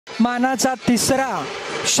मानाचा तिसरा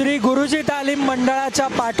श्री गुरुजी तालीम मंडळाच्या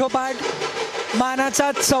पाठोपाठ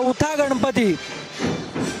मानाचा चौथा गणपती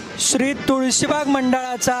श्री तुळशीबाग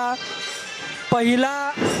मंडळाचा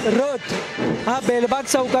पहिला रथ हा बेलबाग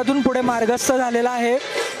चौकातून पुढे मार्गस्थ झालेला आहे।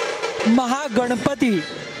 महागणपती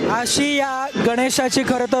अशी या गणेशाची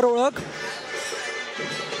खरं तर ओळख।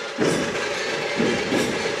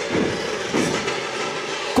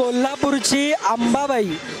 कोल्हापूरची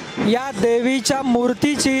अंबाबाई या देवीच्या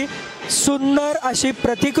मूर्तीची सुंदर अशी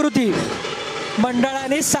प्रतिकृती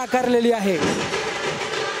मंडळाने साकारलेली आहे।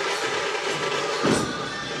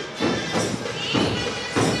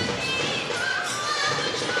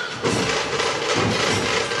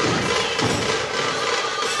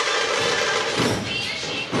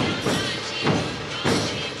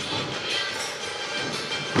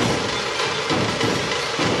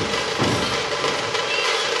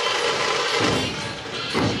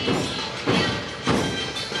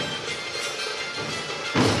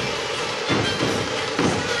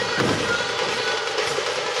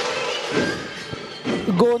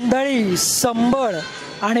 गोंधळी, संबळ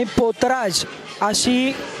आणि पोतराज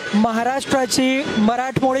अशी महाराष्ट्राची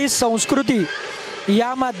मराठमोळी संस्कृती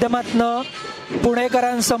या माध्यमातून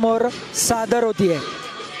पुणेकरांसमोर सादर होतीये।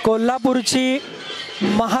 कोल्हापूरची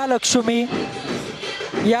महालक्ष्मी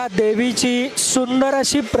या देवीची सुंदर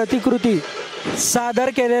अशी प्रतिकृती सादर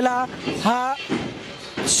केलेला हा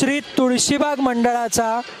श्री तुळशीबाग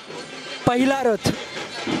मंडळाचा पहिला रथ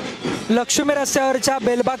लक्ष्मी रस्त्यावरच्या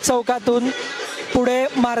बेलबाग चौकातून पुढे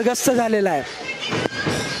मार्गस्थ झालेला आहे।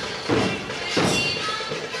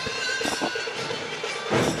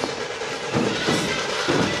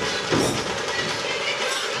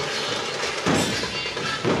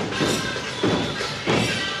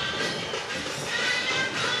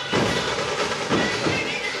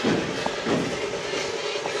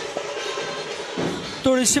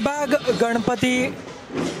 तुळशीबाग गणपती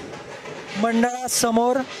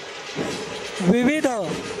मंडळासमोर विविध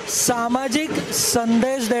सामाजिक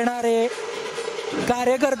संदेश देणारे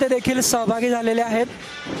कार्यकर्ते देखील सहभागी झालेले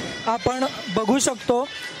आहेत। आपण बघू शकतो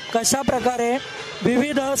कशा प्रकारे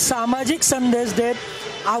विविध सामाजिक संदेश देत,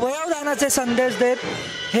 अवयवदानाचे संदेश देत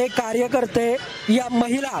हे कार्यकर्ते या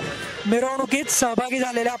महिला मिरवणुकीत सहभागी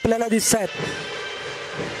झालेल्या आपल्याला दिसत आहेत।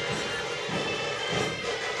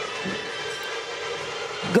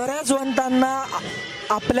 गरजवंतांना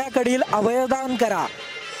आपल्याकडील अवयवदान करा,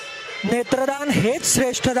 नेत्रदान हेच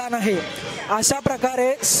श्रेष्ठ दान आहे, अशा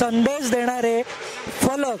प्रकारे संदेश देणारे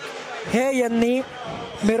फलक हे यांनी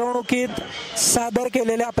मिरवणुकीत सादर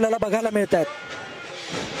केलेले आपल्याला बघायला मिळतात।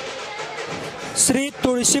 श्री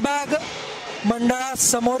तुळशीबाग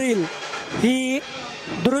मंडळासमोरील ही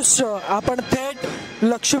दृश्य आपण थेट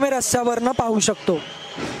लक्ष्मी रस्त्यावरनं पाहू शकतो।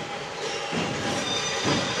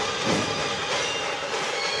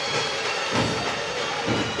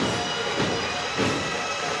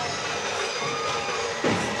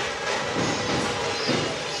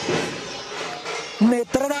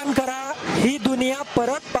 नेत्रदान करा, ही दुनिया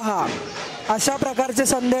परत पहा, अशा प्रकारचे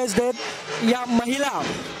संदेश देत या महिला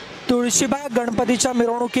तुळशीबाग गणपतीच्या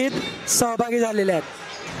मिरवणुकीत सहभागी झालेल्या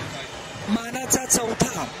आहेत। मानाचा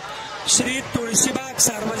चौथा श्री तुळशीबाग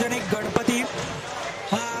सार्वजनिक गणपती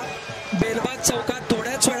हा बेलबाग चौकात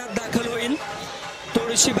थोड्याच वेळात दाखल होईल।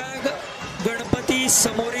 तुळशीबाग गणपती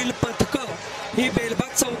समोरील पथक ही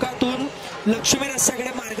बेलबाग चौकातून लक्ष्मी रस्त्याकडे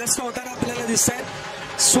मार्गस्थ होताना आपल्याला दिसत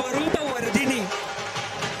आहेत। स्वरूप वर्धिनी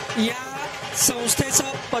या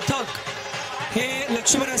संस्थेचं पथक हे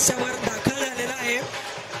लक्ष्मी रस्त्यावर दाखल झालेलं आहे।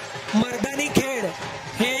 मर्दानी खेळ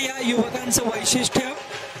हे या युवकांचं वैशिष्ट्य,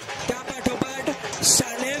 त्या पाठोपाठ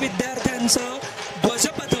शालेय विद्यार्थ्यांचं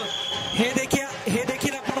ध्वजपथक हे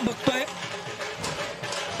देखील आपण बघतोय।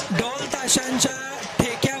 ढोल ताशांच्या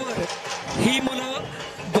ठेक्यावर ही मुलं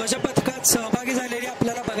ध्वजपथकात सहभागी झालेली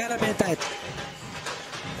आपल्याला बघायला मिळत आहेत।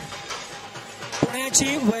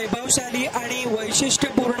 पुण्याची वैभवशाली आणि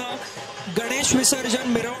वैशिष्ट्यपूर्ण गणेश विसर्जन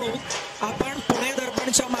मिरवणूक आपण पुणे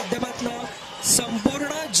दर्पणच्या माध्यमातून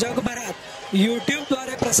संपूर्ण जगभरात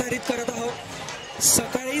यूट्यूबद्वारे प्रसारित करत आहोत।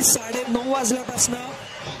 सकाळी 9:30 वाजल्यापासून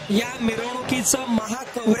या मिरवणुकीचं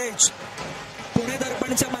महाकव्हरेज पुणे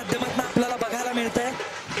दर्पणच्या माध्यमातून आपल्याला बघायला मिळतंय।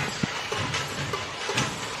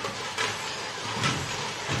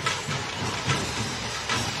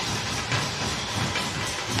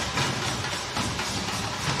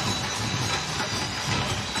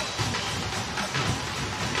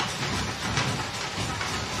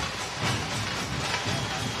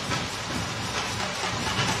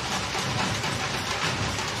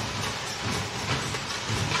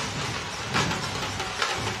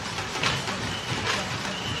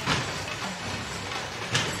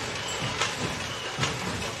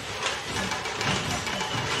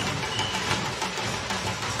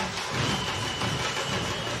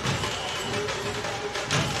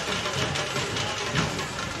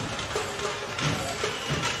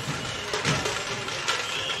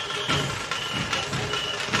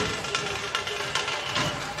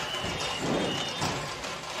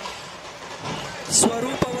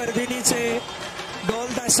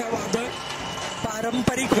 असं वादक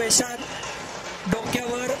पारंपरिक वेशात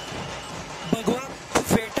डोक्यावर भगवा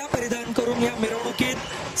फेटा परिधान करून या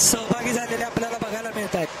मिरवणुकीत सहभागी झालेले आपल्याला बघायला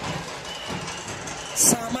मिळत आहेत।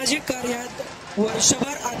 सामाजिक कार्यात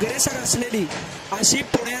वर्षभर अग्रेसर असलेली अशी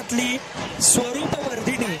पुण्यातली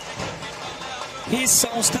स्वरूपवर्धिनी ही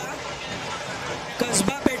संस्था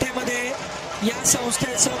कसबा पेठेमध्ये या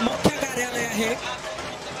संस्थेचं मुख्य कार्यालय आहे।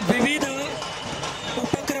 विविध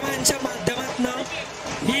उपक्रमांच्या माध्यमातून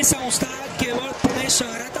ही संस्था केवळ पुणे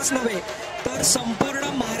शहरातच नव्हे तर संपूर्ण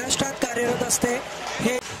महाराष्ट्रात कार्यरत असते।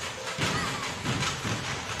 हे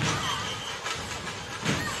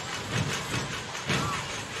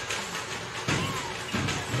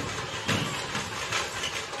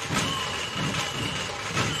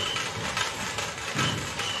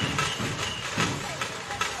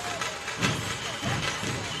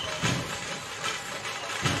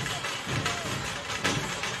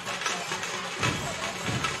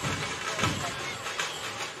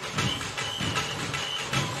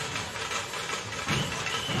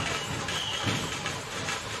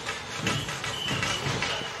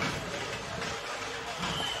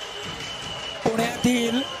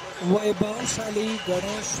पुण्यातील वैभवशाली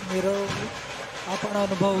गणेश मिरवणूक आपण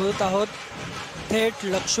अनुभवत आहोत थेट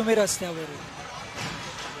लक्ष्मी रस्त्यावरून।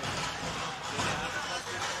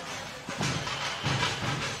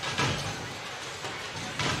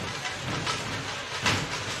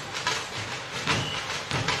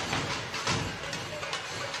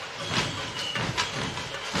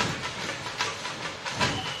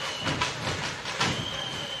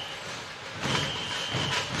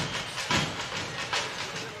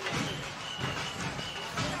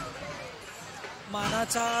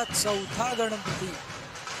 मानाचा चौथा गणपती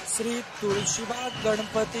श्री तुळशीबाग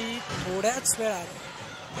गणपती थोड्याच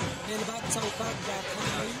वेळात निलबाग चौकात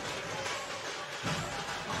दाखल होईल।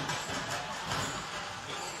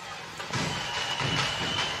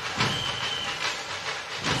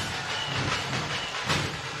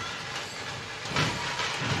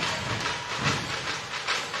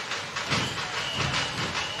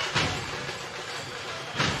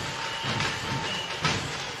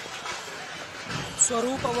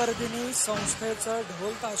 स्वरूपवर्धिनी संस्थेचं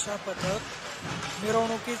ढोल ताशा पथक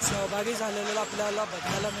मिरवणुकीत सहभागी झालेलं आपल्याला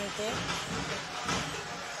बघायला मिळते।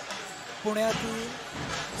 पुण्यातील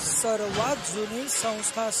सर्वात जुनी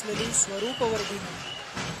संस्था असलेली स्वरूपवर्धिनी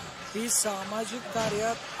ही सामाजिक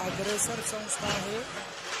कार्यात अग्रेसर संस्था आहे।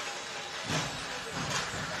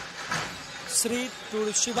 श्री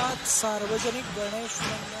तुळशीबाग सार्वजनिक गणेश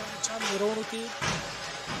मंडळाच्या मिरवणुकीत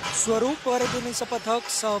स्वरूपवर्धिनीचं पथक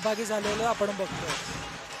सहभागी झालेलं आपण बघतो।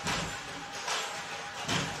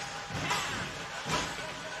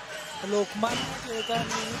 लोकमान्य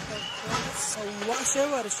टिळकांनी 125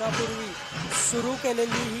 वर्षापूर्वी सुरू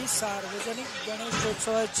केलेली ही सार्वजनिक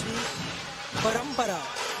गणेशोत्सवाची परंपरा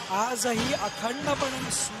आजही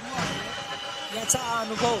अखंडपणे सुरू आहे। याचा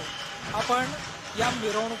अनुभव आपण या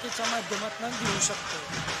मिरवणुकीच्या माध्यमातून घेऊ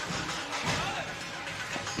शकतो।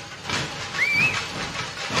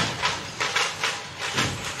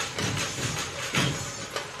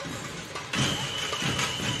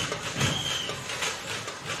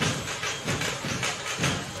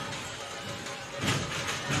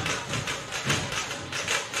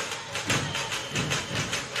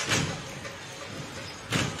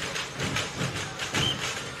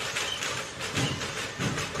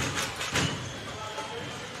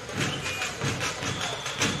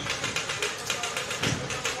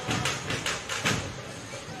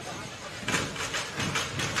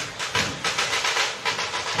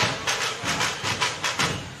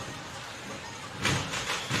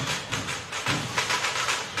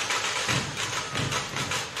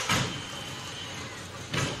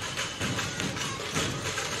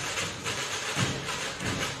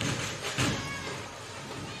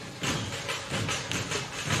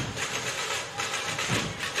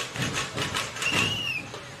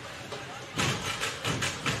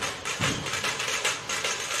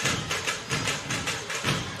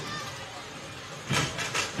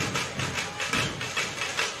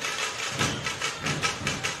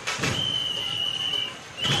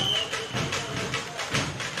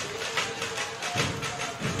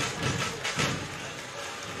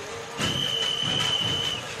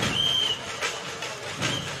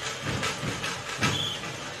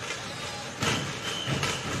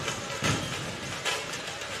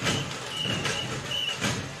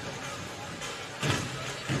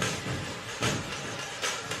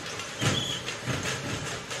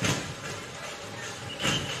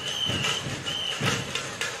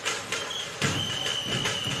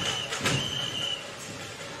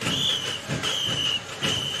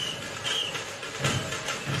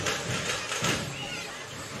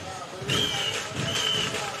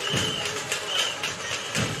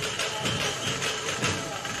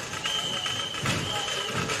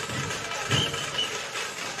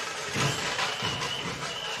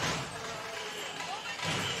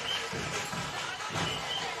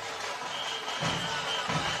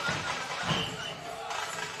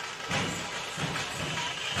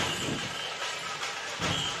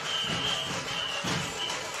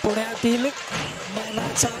 जिल्ह्यातील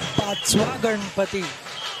मानाचा 5वा गणपती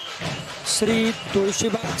श्री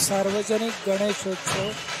तुळशीबाग सार्वजनिक गणेशोत्सव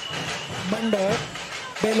मंडळ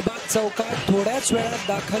बेलबाग चौकात थोड्याच वेळात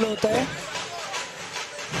दाखल होत आहे।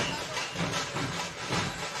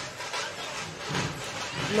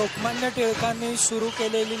 लोकमान्य टिळकांनी सुरू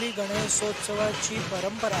केलेली गणेशोत्सवाची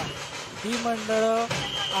परंपरा ही मंडळं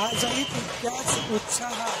आजही तितक्याच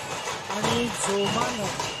उत्साह आणि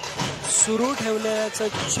जोमानं सुरू ठेवल्याचं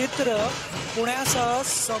चित्र पुण्यासह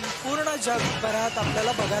संपूर्ण जगभरात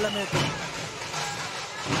आपल्याला बघायला मिळते।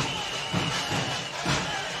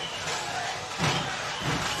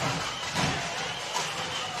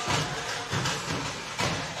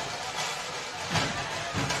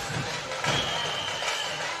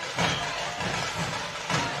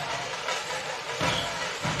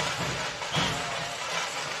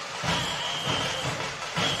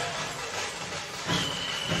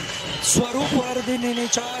 स्वरूप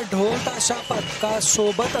वर्धिनीच्या ढोल ताशा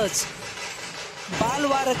पथकासोबतच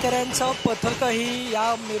बालवारकऱ्यांचं पथकही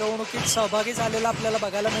या मिरवणुकीत सहभागी झालेलं आपल्याला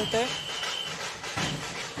बघायला मिळते।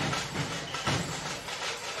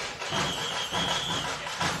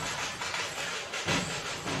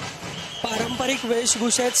 पारंपरिक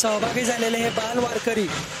वेशभूषेत सहभागी झालेले हे बालवारकरी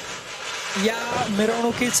या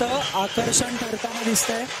मिरवणुकीचं आकर्षण ठरताना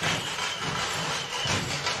दिसतंय।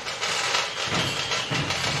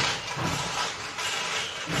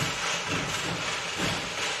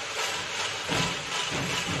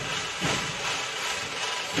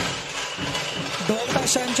 ढोल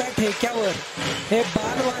ताशांच्या ठेक्यावर हे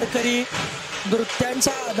बालवारकरी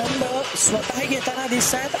नृत्यांचा आनंद स्वतः घेताना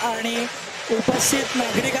दिसत आहेत आणि उपस्थित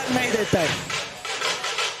नागरिकांनाही देत आहेत।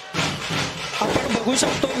 आपण बघू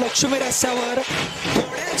शकतो लक्ष्मी रस्त्यावर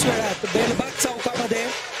थोड्याच वेळात बेलबाग चौकामध्ये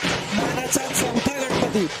मानाचा 4था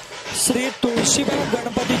गणपती श्री तुळशीबाग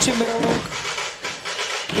गणपतीची मिरवणूक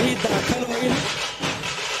ही दाखल होईल।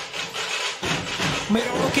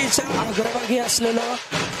 मिरवणुकीच्या अग्रभागी असलेलं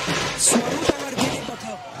स्वरूपवर्धिनी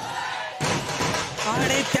पथक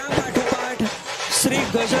आणि त्या पाठोपाठ श्री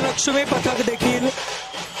गजलक्ष्मी पथक देखील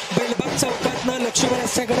बेलबाग चौकातनं लक्ष्मी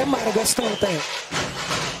रस्त्याकडे मार्गस्थ होत आहे।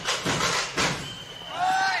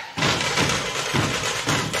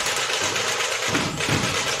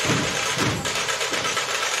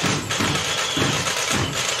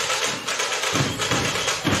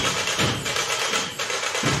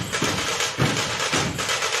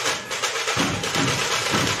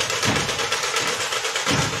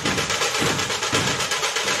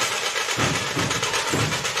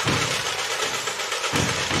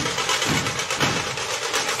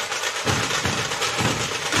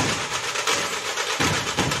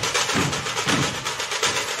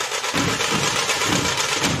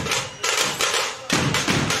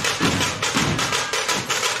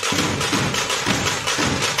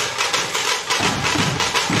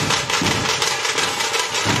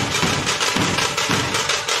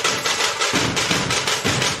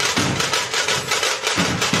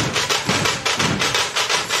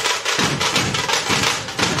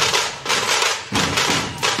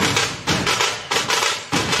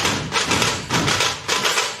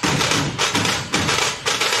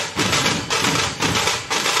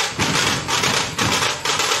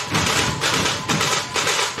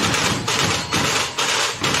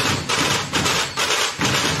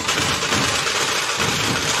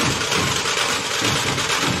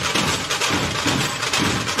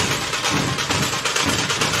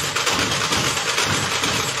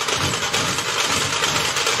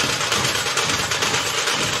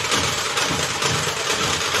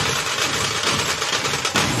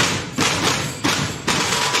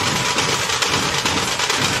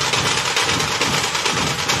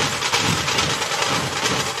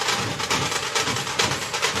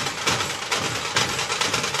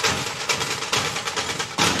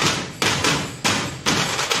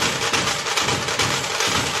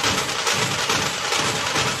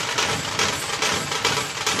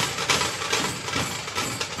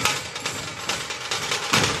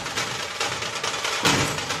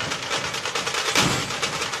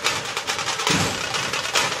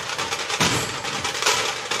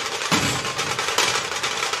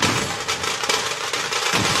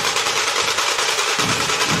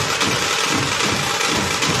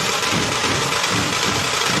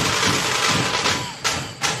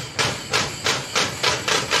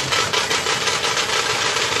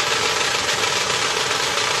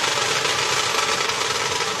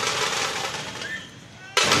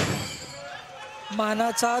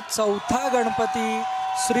 मानाचा 4था गणपती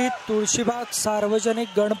श्री तुळशीबाग सार्वजनिक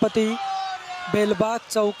गणपती बेलबाग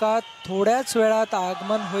चौकात थोड्याच वेळात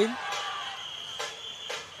आगमन होईल।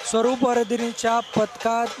 स्वरूप वर्धिनीच्या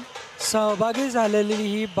पथकात सहभागी झालेली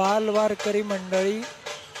ही बालवारकरी मंडळी,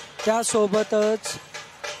 त्यासोबतच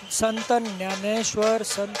संत ज्ञानेश्वर,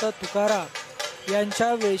 संत तुकाराम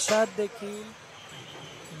यांच्या वेशात देखील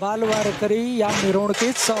बालवारकरी या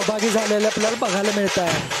मिरवणुकीत सहभागी झालेले आपल्याला बघायला मिळत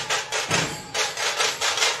आहे.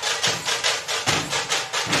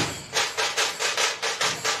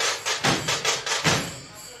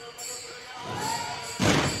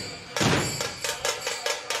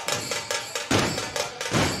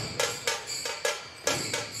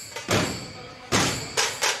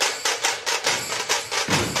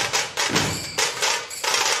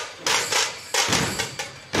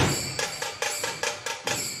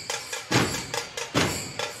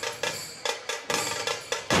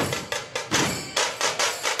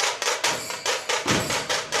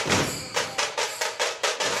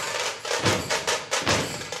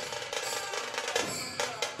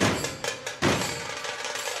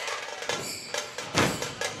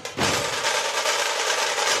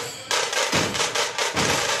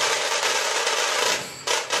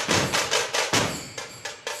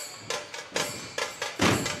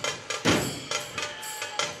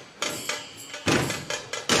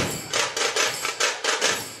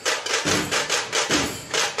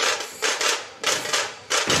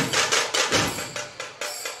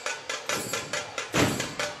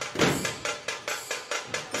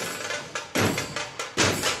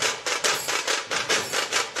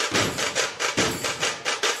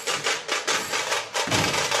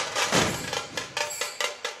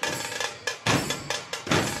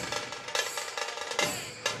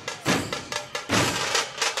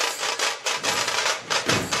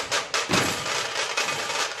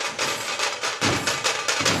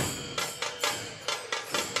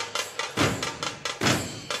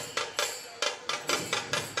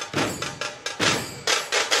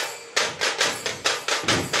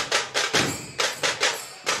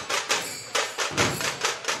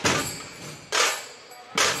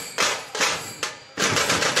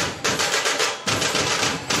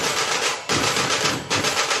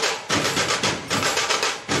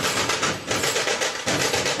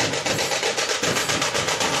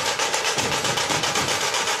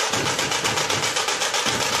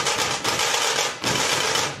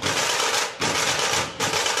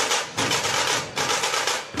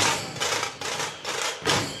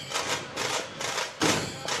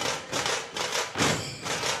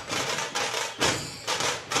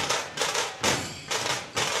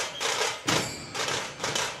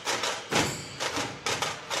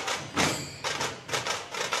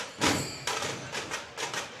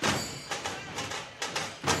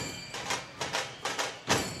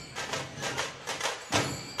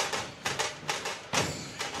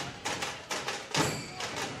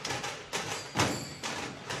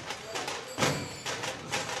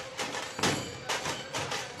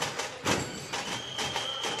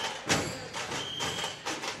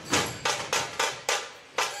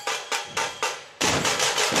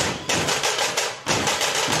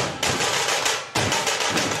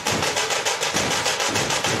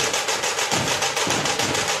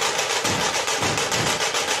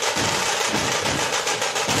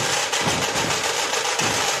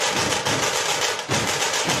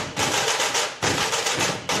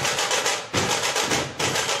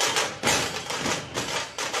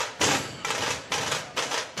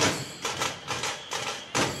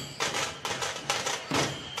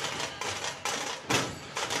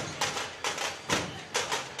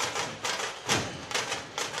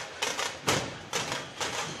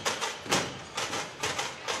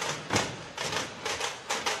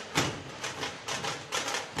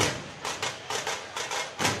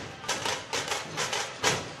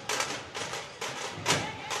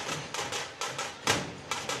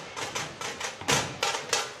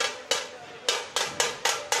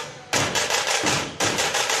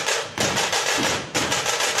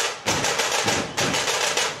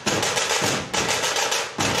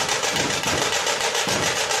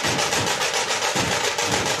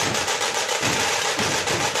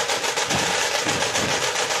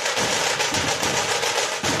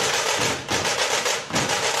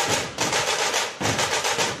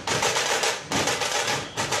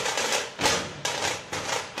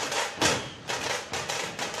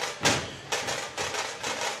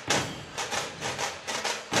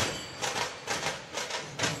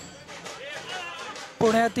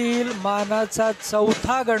 पुण्यातील मानाचा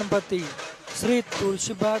चौथा गणपती श्री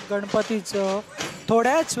तुळशीबाग गणपतीचं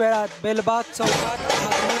थोड्याच वेळात बेलबाग चौकात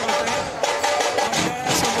आगमन होते.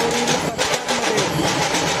 मंडळासमोरील पथकांमध्ये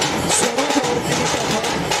स्वरूप मूर्ती पथक,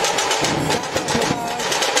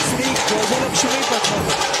 श्री गजलक्ष्मी पथक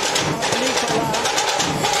आपली कला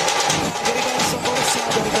नागरिकांसमोर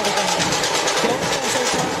सादर करत आहे.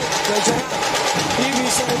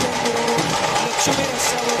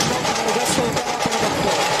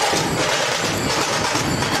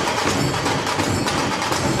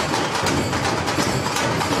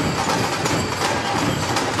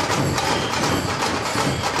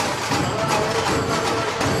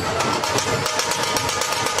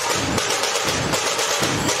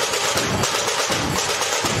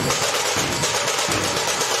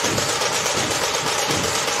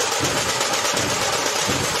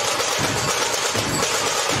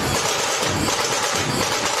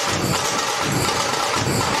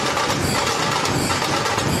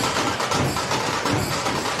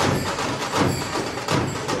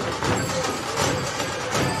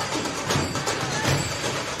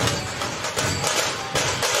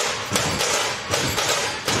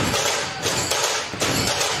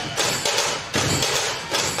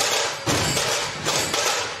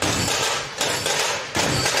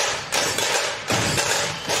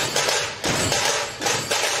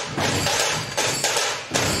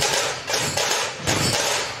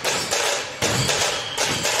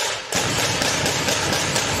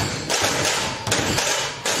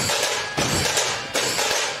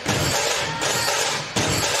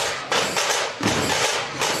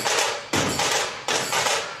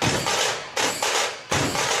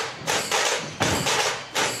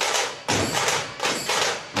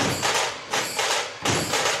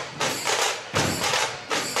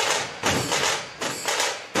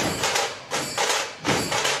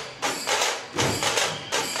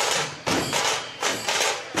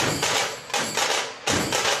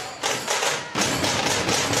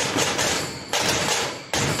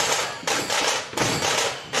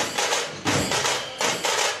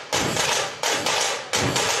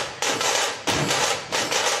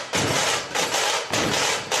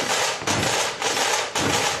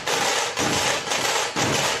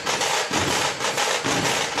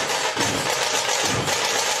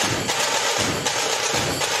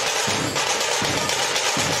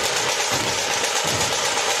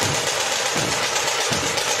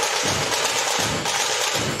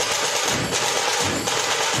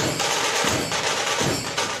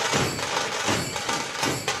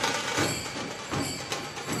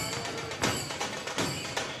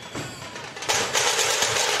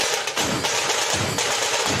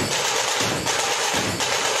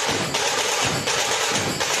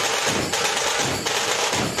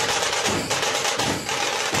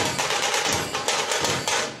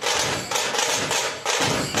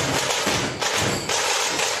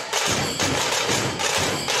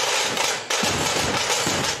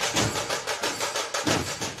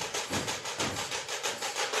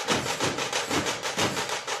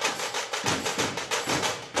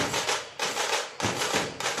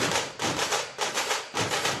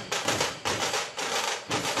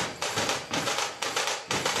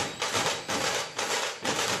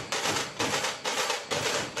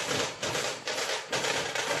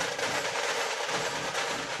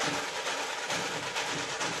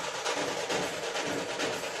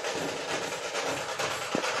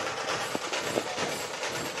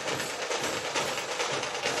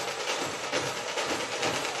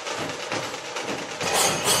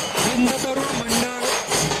 हिंद तरुण मंडळ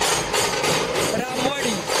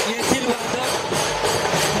रामवाडी येथील वादक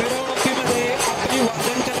मिरवणुकीमध्ये आपली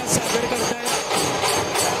वादन कला सादर करतायत.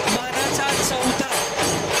 मानाचा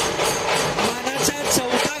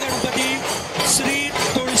चौथा गणपती श्री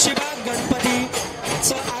तुळशीबाग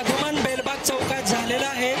गणपतीचं आगमन बेलबाग चौकात झालेलं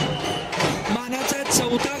आहे. मानाचा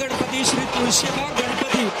चौथा गणपती श्री तुळशीबाग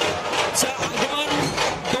गणपतीचं आगमन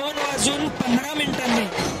 2:15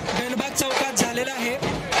 बेलबाग चौकात झालेलं आहे.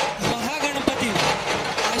 महागणपती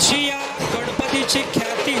अशी या गणपतीची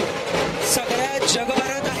ख्याती सगळ्या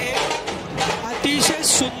जगभरात आहे. अतिशय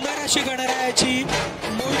सुंदर अशी गणरायाची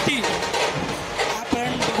मूर्ती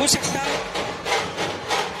आपण बघू शकता.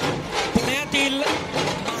 पुण्यातील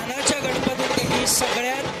मानाच्या गणपतीपैकी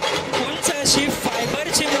सगळ्यात उंच अशी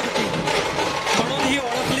फायबरची मूर्ती म्हणून ही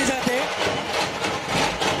ओळखली जाते.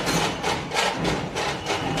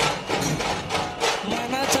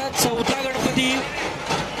 मानाचा चौथा गणपती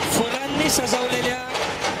फुलांनी सजवलेल्या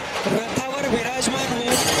रथावर विराजमान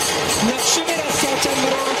होऊन लक्ष्मी रथाच्या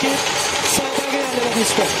मिरवणुकीत सहभागी झालेला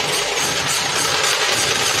दिसतो.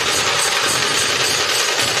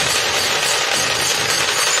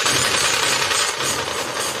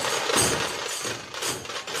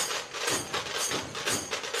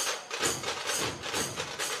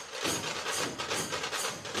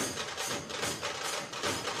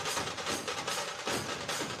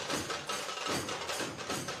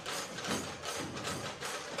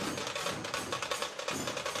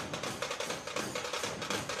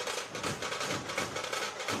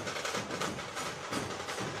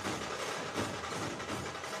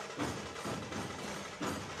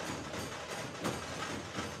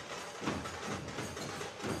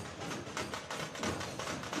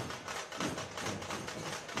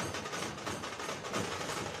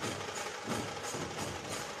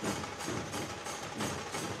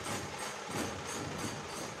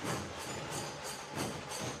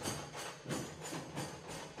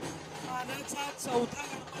 मानाचा चौथा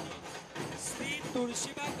गणपती श्री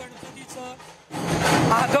तुळशीबाग गणपतीचं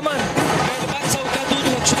आगमन बेलबाग चौकातून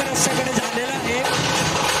लक्ष्मी रस्त्याकडे झालेलं आहे.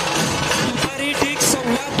 दुपारी ठीक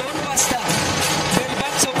 2:15 वाजता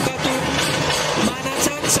बेलबाग चौकातून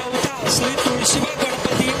मानाचा चौथा श्री तुळशीबाग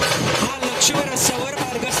गणपती हा लक्ष्मी रस्त्यावर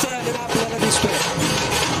मार्गस्थ झालेला आपल्याला दिसतोय.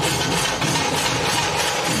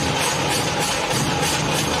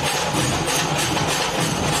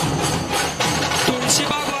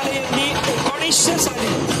 तुळशीबागवाले यांनी 1900 साली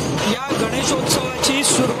या गणेशोत्सवाची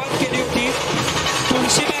सुरुवात केली होती.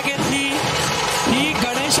 तुळशीबागेतली ही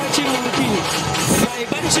गणेशाची मूर्ती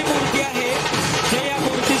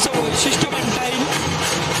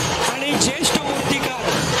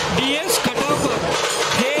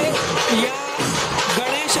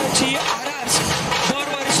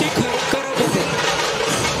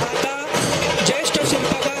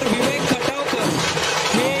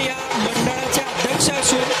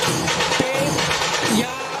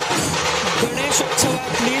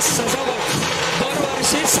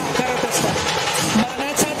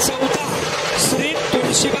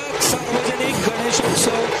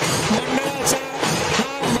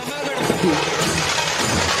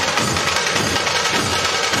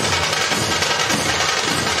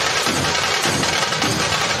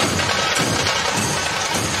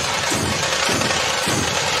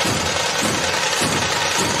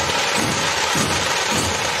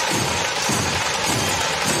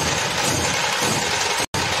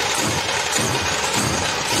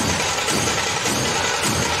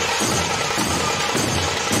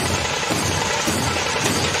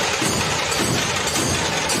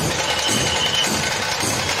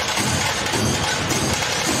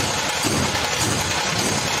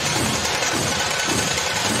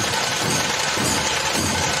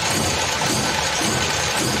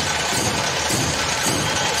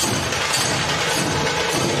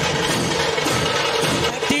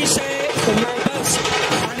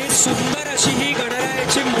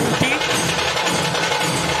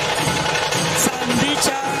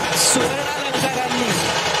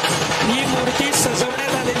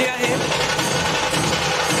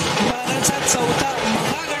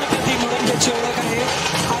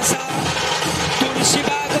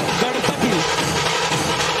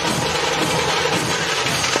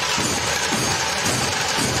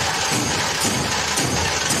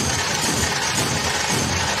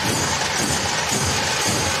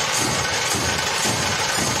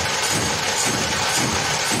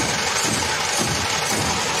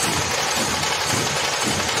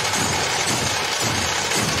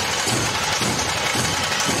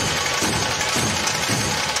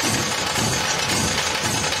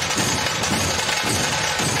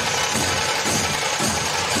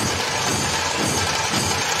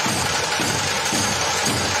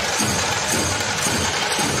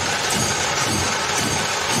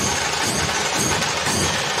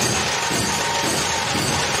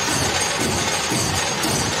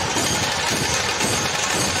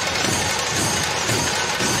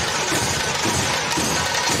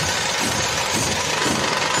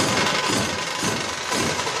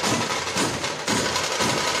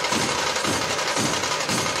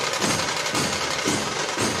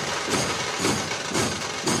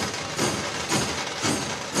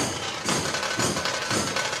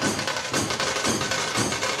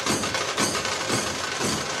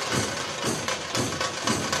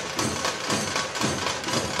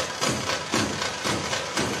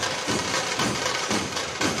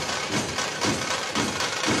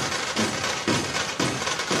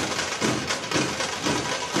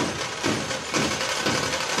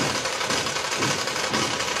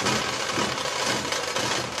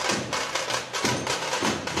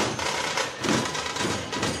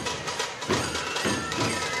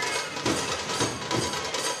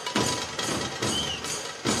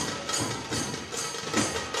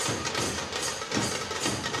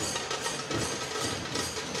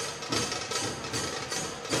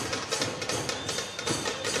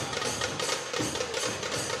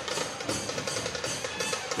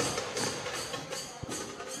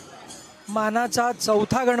मानाचा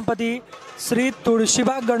चौथा गणपती श्री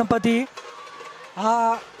तुळशीबाग गणपती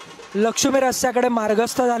हा लक्ष्मी रस्त्याकडे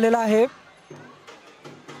मार्गस्थ झालेला आहे।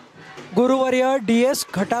 गुरुवर्य DS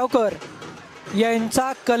खटावकर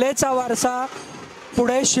यांचा कलेचा वारसा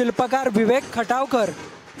पुढे शिल्पकार विवेक खटावकर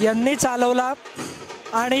यांनी चालवला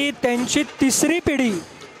आणि त्यांची तिसरी पिढी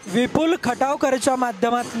विपुल खटावकरच्या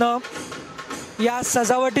माध्यमातून या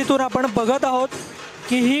सजावटीतून आपण बघत आहोत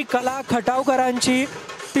की ही कला खटावकरांची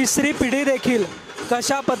तिसरी पिढी देखील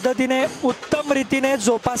कशा पद्धतीने उत्तम रीतीने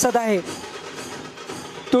जोपासत आहे।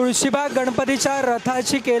 तुळशीबाग गणपतीच्या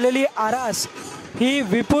रथाची केलेली आरास ही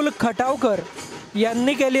विपुल खटावकर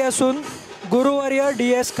यांनी केली असून गुरुवर्य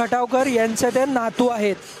DS खटावकर यांचे ते नातू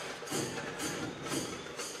आहेत।